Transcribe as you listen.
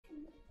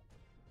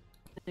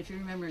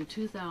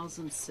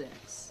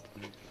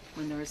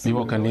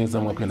nibuka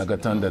neza mu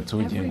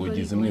 2006 igihe ngo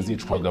gize mwe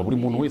zicwaga buri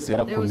muntu wese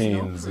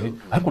yarakunenze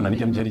ariko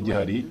nanijya byari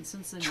gihari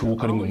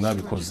cyuko ari mwe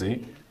mwabikoze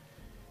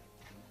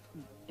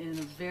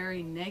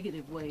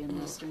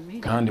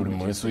kandi buri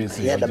muntu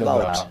wese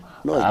yajaga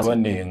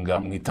abanenga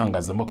mu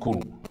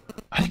itangazamakuru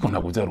ariko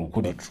ntabwo byari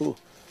ukuri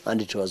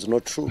and it was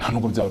not true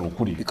ntabwo byari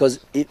ukuri because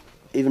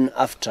even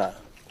after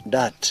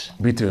that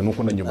bitewe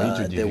nuko na nyuma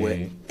y'icyo there were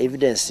gihe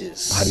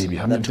evidences hari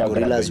ibihamya that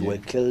gorillas were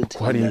killed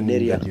ko hari in an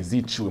area ingagi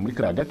ziciwe muri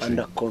kariya gace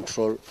under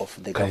control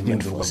of the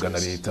government kagenzurwaga na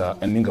forces. leta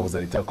n'ingabo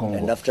za leta ya Kongo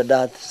And after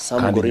that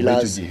some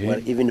gorillas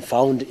were even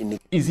found in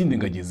izindi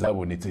ngagi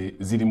zabonetse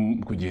ziri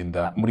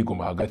kugenda muri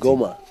Goma hagati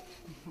Goma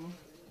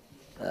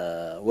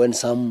when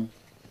some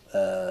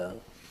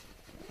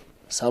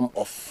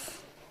of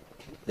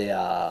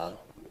their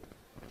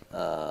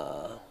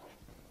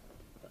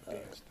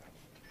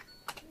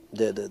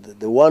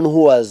the one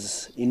who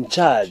was in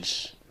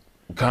charge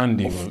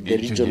kandi of the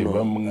icyo gihe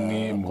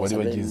bamwe mu bari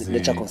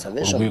bagize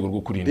urwego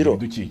rwo kurinda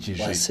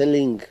ibidukikije was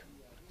selling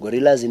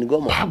gorillas in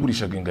Goma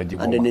bagurishaga ingagi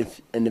and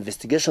an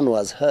investigation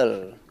was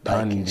held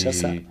by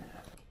Kinshasa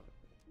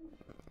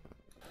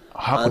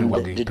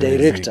hakorerwaga the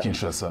iperereza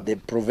director, the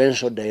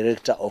provincial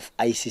director of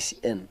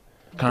ICCN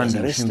kandi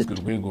ushinzwe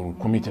urwego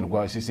rukomeye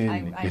rwa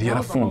CCN yari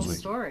yarafunzwe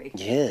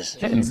yes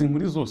nzi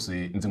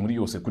muri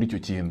yose kuri icyo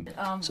kintu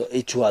so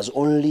it was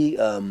only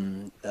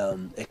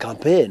a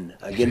campaign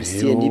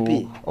against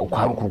CNDP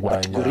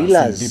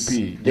gorillas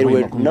there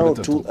were now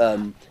two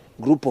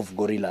group of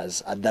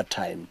gorillas at that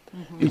time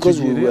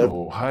because we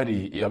were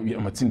hari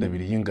amatsinda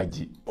abiri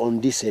y'ingagi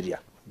on this area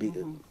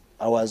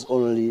I was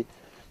only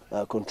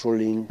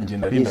controlling the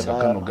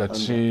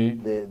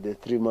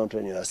 3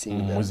 mountains you are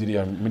seeing there.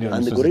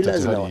 And the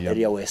gorillas in our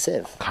area were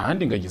safe. But at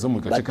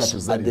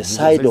the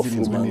side of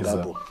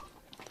Rumangabo,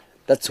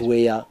 that's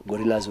where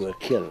gorillas were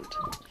killed.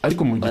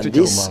 And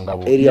this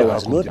area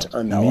was not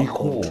under our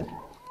control.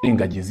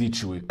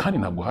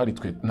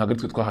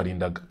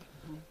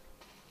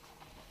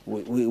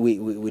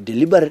 We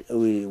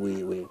deliberately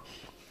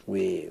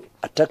we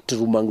attacked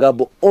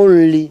Rumangabo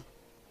only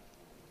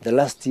the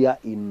last year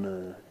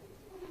in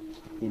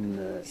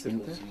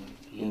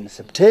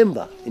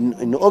September,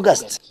 in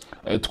August.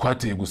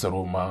 Twateye gusa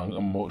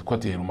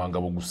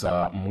Rumangabo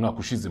gusa mu mwaka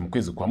ushize mu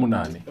kwezi kwa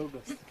 8.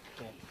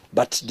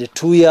 But the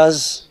 2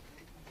 years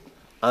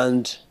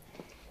and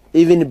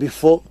even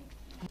before,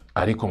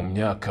 ariko mu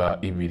myaka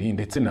 2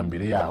 ndetse na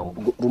mbere yaho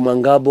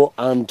Rumangabo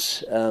and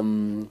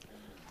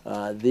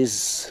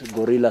this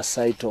gorilla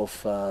site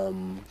of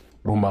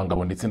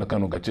Rumangabo ndetse na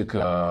kano gace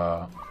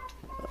ka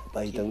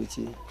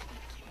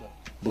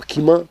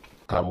Bukima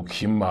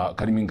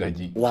karimo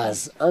ingagi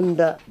was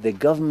under the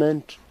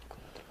government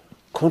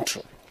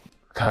control.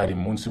 Kari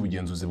munsi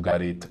y'ubugenzuzi bwa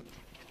leta.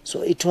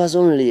 So it was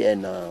only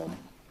an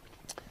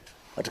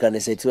what can I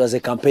say, it was a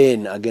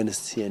campaign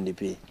against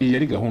CNDP.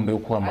 Yari gahunda yo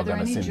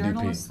kwamagana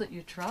CNDP.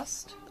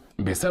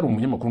 Mbese ari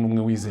umunyamakuru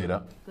n'umwe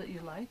wizera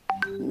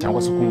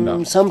cyangwa se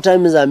ukunda.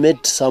 Sometimes I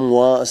met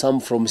some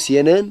from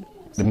CNN.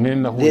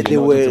 They did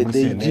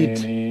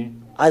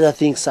other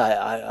things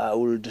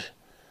I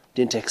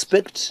didn't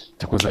expect.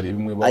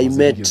 I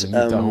met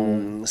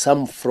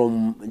some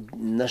from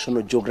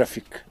National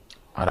Geographic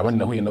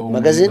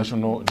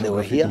magazine. They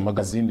were here.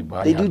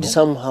 They did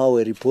somehow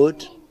a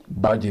report.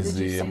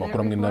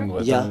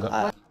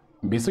 Yeah.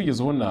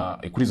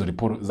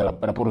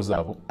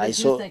 I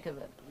saw.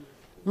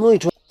 No,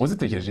 it was.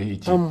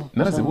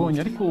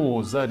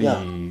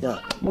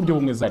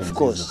 Of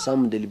course,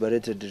 some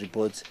deliberated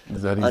reports,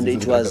 and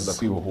it was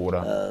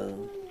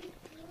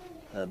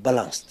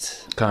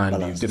balanced.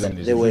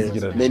 There were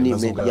many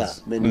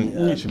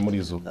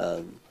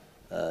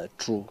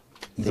true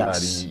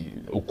things,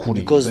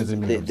 because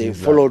they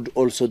followed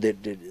also the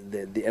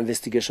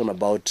investigation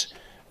about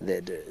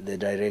the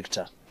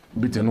director.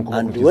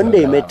 And when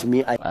they met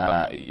me, I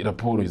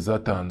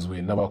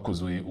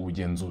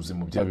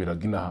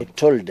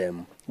told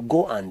them,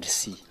 go and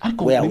see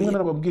where we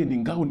are.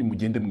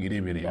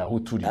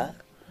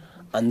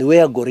 And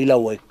where gorilla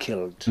were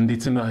killed.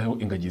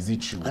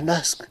 And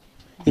ask,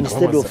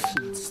 instead of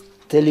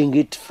telling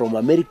it from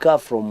America,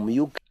 from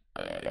UK.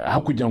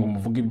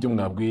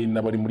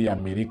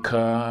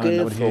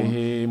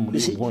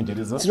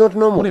 It's not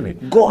normal.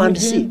 Go and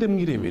see.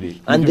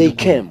 And they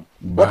came.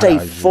 What I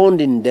found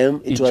in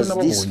them, it was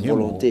this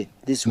volunteer,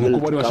 this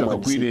will to come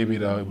and see.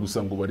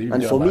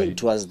 And for me,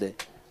 it was the...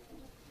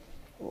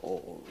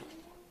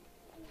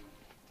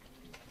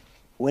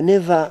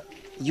 Whenever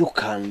you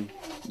can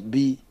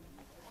be...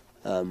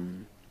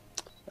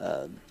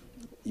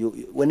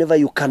 whenever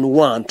you can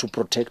want to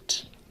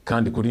protect,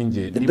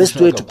 the best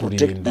way to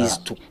protect is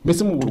to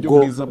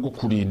go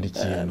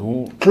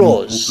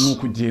close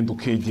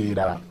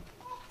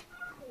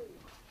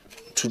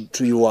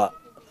to your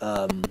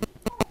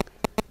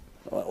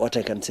what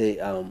I can say,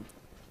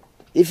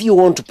 if you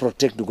want to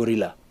protect the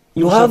gorilla,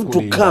 you have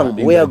to come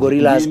where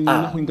gorillas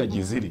are,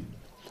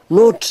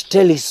 not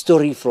tell a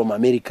story from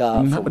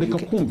America, from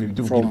UK,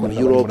 from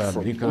Europe,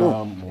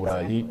 no.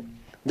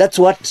 That's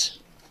what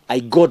I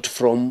got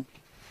from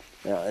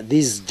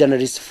these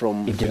journalists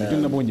from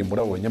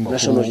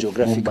National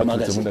Geographic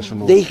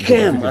magazine. They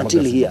came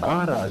until here.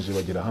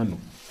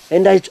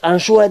 And I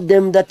assured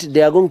them that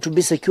they are going to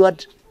be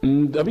secured.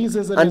 And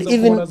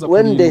even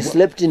when they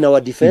slept in our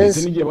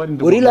defense,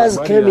 gorillas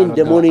came in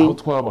the morning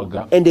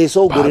and they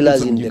saw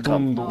gorillas in the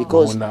camp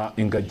because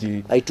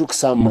I took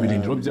some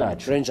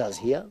rangers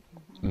here.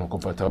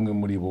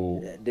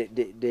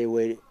 They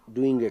were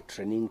doing a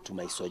training to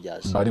my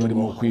soldiers.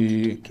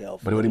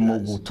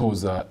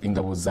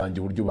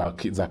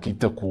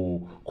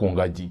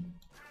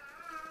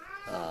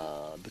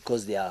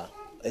 Because they are,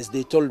 as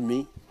they told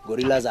me,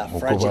 gorillas are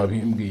fragile. They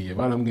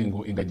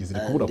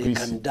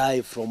can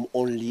die from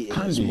only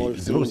a small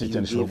thing.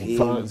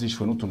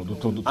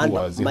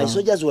 And my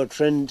soldiers were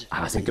trained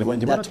in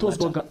that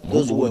matter,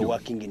 those who were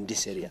working in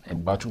this area.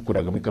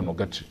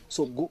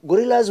 So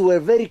gorillas were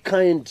very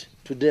kind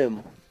to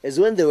them. As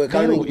when they were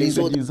coming, they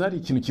saw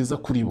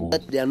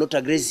that they are not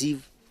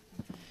aggressive.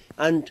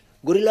 And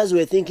gorillas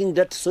were thinking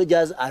that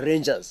soldiers are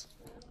rangers.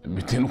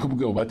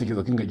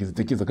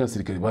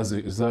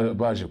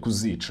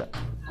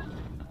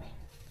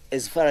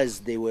 As far as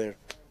they were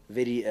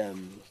very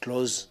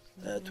close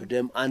to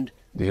them, and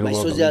my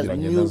soldiers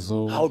knew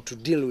how to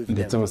deal with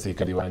them. So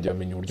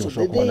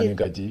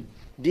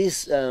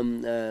this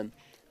the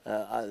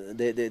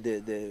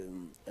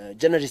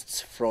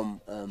journalists from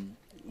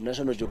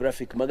National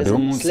Geographic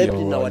magazine slept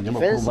in our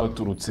defense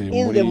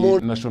in the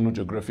morning. National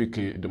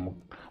Geographic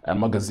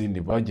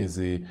magazine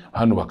bageze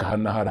hano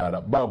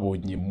bakahanaharara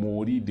babonye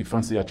muri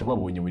defense yacu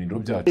babonye ibintu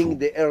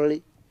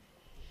byacu.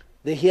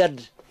 They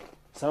heard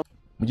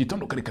mu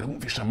gitondo kare kare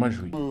mumvisha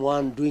amajwi.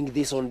 One doing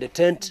this on the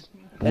tent.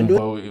 And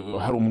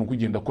hari umuntu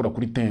kugenda akora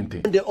kuri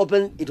tente. When they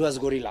opened, it was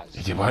gorillas.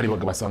 Igihe bari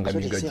basanga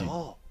n'ingagi.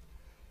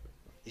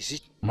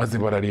 Maze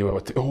barareba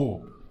bati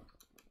oh.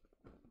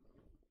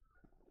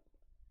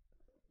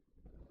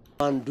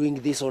 One doing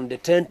this on the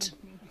tent,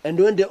 and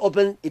when they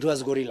opened, it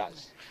was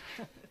gorillas.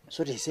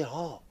 So they say,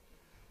 oh,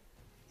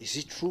 is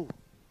it true?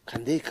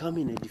 Can they come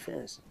in a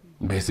defense?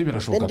 Then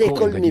they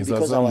called me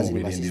because I was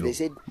in Masisi. They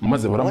said,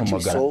 what you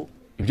saw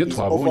is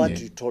of what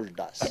you told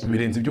us. And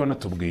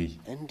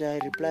I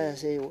reply, I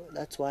say, well,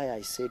 that's why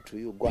I said to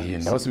you, go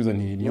and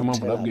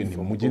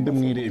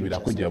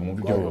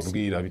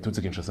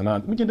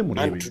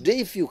today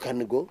if you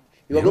can go,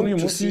 you are going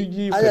to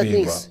see other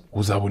things.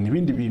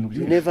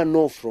 You never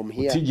know from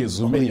here. You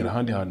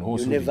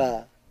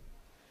never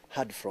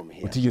heard from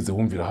here.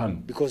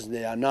 Because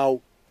they are now,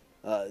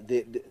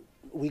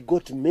 we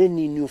got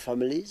many new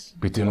families.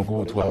 And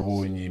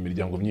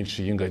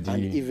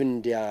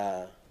even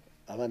their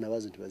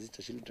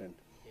children.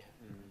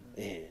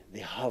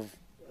 They have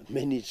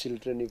many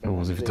children.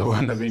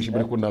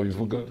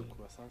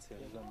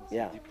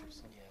 Yeah.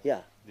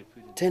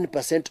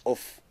 10%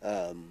 of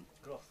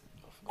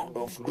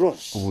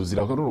growth.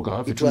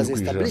 It was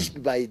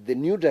established by the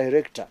new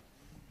director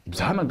of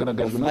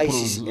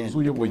ICC,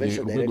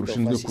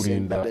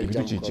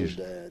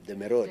 the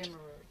Merod,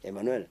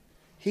 Emmanuel.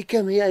 He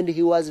came here and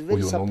he was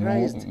very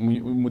surprised.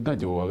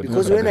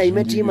 Because when I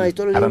met him, I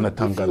told him,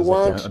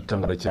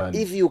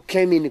 if you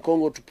came in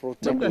Congo to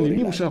protect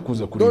gorillas,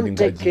 don't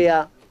take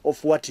care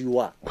of what you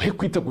are.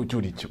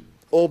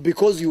 Or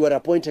because you were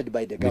appointed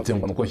by the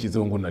government.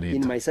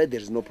 In my side, there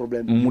is no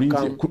problem. I'll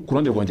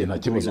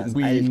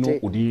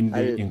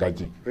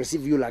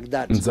receive you like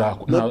that.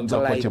 Not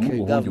like a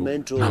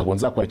government or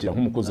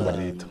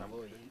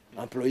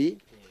employee,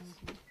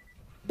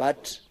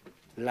 but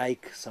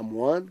like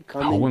someone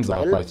coming to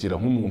help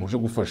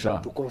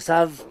to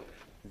conserve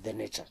the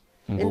nature.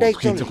 And I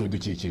told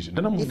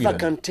him, if I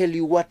can tell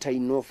you what I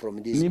know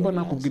from this,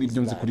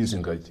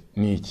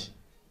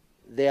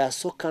 they are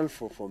so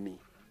comfortable for me.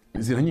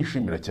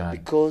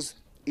 Because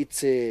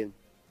it's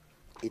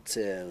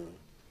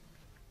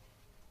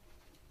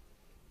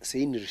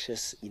une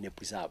richesse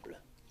inépuisable.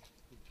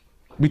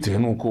 Let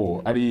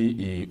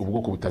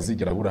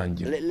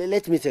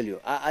me tell you,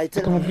 I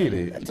tell you,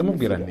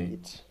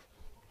 it's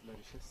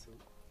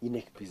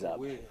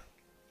inépuisable.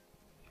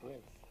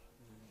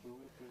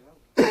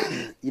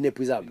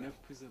 Inépuisable.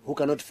 Who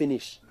cannot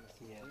finish?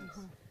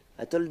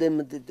 I told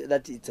them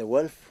that it's a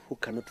wealth who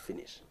cannot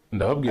finish.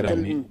 Ndababwira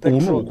ni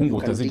ubu ubukungu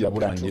butazigera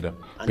burangira.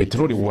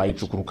 Petroli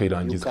wayicukura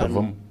ukayirangiza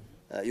ikavamo.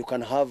 You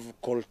can have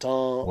coltan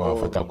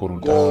or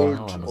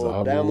gold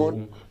or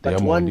diamond,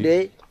 but one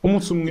day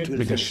umunsi umwe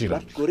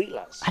bigashira.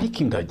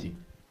 Ariko ingagi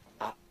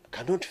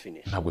cannot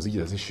finish. Ntabwo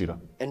zigira zishira.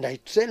 And I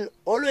tell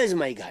always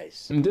my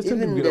guys, ndetse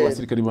mbibwira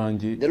abasirikari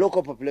banjye, the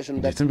local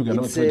population, that it's a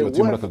wealth that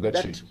will not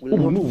finish.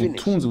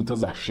 Ubutunzi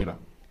butazashira.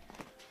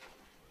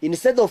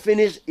 Instead of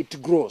finish,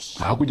 it grows.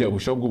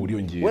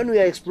 When we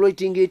are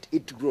exploiting it,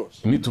 it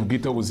grows.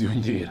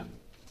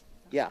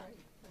 Yeah.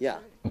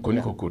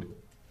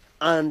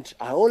 And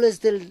I always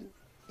tell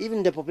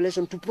even the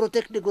population to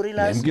protect the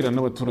gorillas,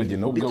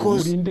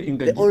 because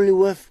the only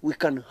wealth we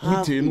can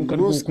have in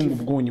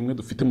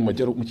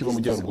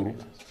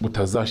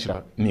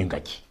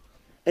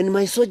and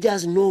my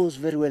soldiers knows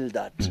very well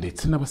that.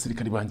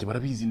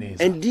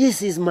 And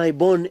this is my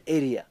born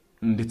area.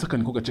 ndetse aka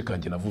niko gace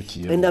kanjye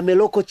navukiye. And I'm a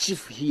local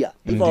chief here.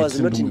 If I was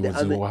not in the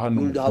army,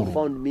 you would have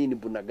found me in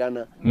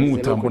Bunagana.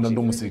 Mutambona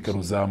ndo umusirikare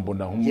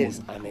uzambona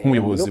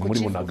nk'umuyobozi muri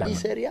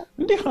Bunagana.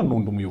 Ndi hano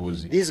ndo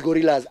umuyobozi. These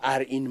gorillas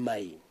are in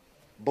my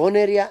born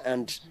area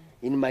and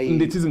in my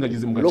ndetse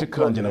zingagize mu gace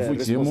kanjye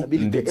navukiyemo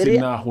ndetse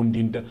naho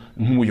ndinda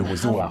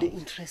nk'umuyobozi waho.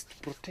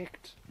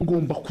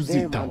 Ngomba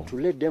kuzitaho.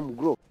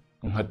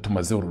 Nka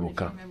tumaze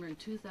ururuka.